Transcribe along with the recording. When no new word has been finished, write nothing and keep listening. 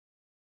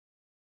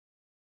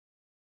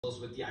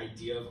with the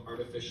idea of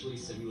artificially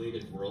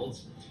simulated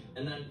worlds.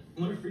 And then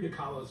one of Frida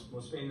Kahlo's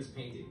most famous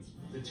paintings,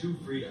 The Two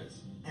Fridas,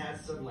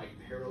 has some like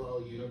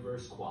parallel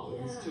universe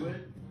qualities to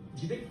it.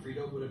 Do you think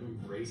Frida would have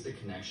embraced a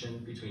connection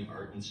between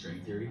art and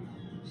string theory?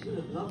 She would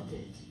have loved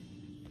it.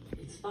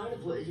 It's part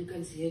of what you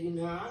can see it in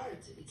her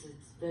art. It's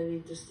very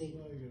interesting.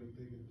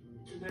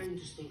 It's a very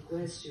interesting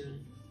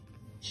question.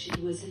 She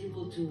was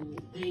able to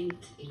paint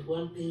in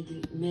one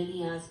painting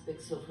many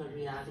aspects of her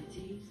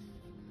reality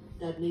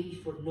that maybe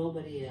for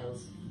nobody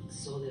else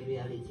saw the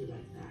reality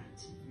like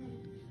that.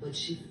 But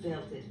she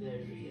felt it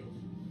very real.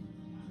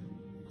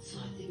 So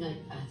I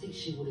think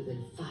she would have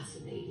been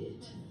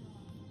fascinated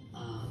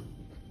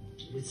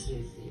with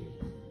string theory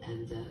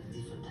and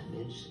different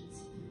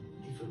dimensions,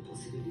 different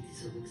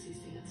possibilities of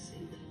existing at the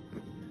same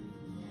time.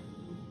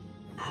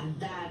 And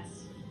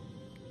that's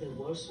the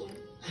worst one.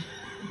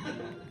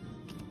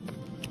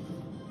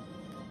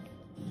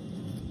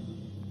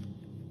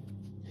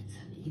 It's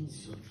an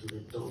insult to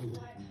the dome.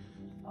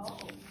 Oh.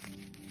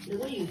 The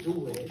way you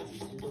do it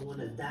is you don't want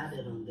to dab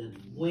it on the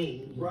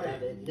wing, you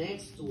dab it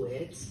next to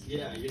it.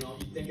 Yeah, you know,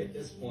 you think at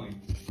this point,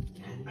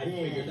 I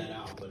figured that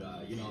out, but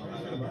you know,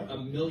 a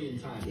million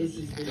times this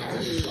has been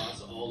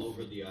sauce all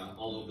over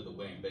the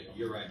wing. But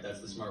you're right,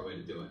 that's the smart way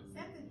to do it. Is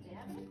that the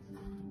dabbing?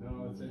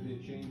 No, it said they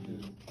changed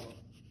it.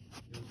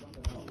 There's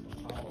something else.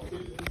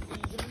 There's a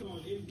decision on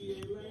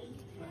NBA lane,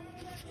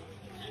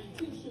 and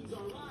tensions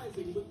are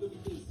rising with the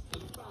feast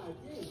of 5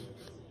 games.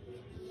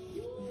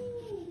 You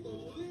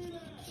believe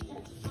that?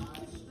 Catch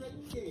 5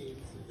 straight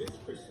games this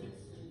Christmas.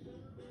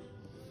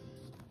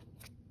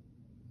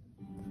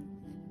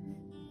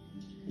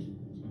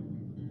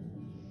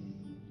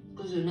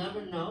 Because you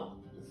never know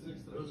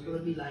what it's going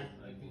to be like.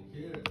 I can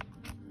hear it.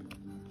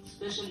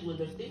 Especially when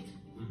they're thick.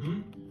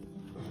 Mm-hmm.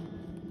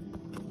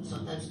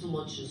 Sometimes too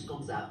much just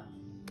comes out.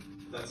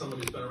 That's someone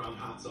who's been around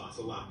hot sauce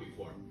a lot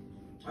before.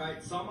 All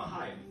right, Salma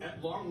Hayek,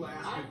 at long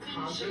last, I'm you've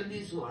finishing conquered.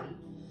 this one.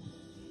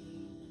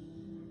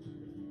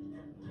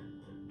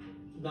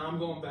 Now I'm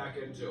going back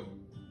into.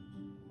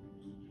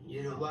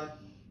 You know what?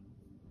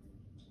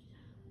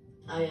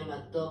 I am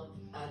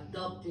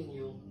adopting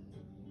you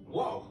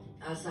Whoa.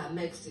 as a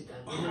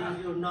Mexican. Even if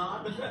you're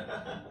not,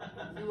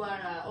 you are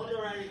an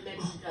honorary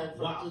Mexican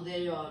from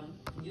today on.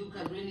 You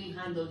can really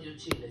handle your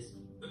chiles.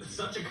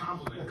 Such a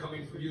compliment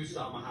coming from you,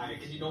 Salma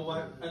Hayek. And you know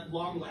what? At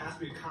long last,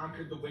 we've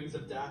conquered the wings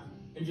of death.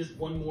 And just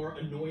one more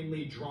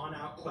annoyingly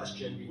drawn-out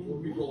question before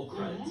we roll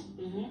credits.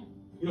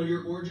 You know,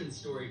 your origin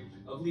story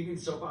of leaving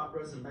soap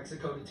operas in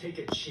Mexico to take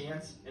a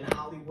chance in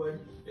Hollywood,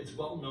 it's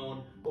well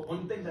known. But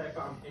one thing that I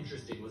found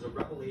interesting was a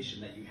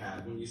revelation that you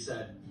had when you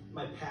said,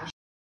 my passion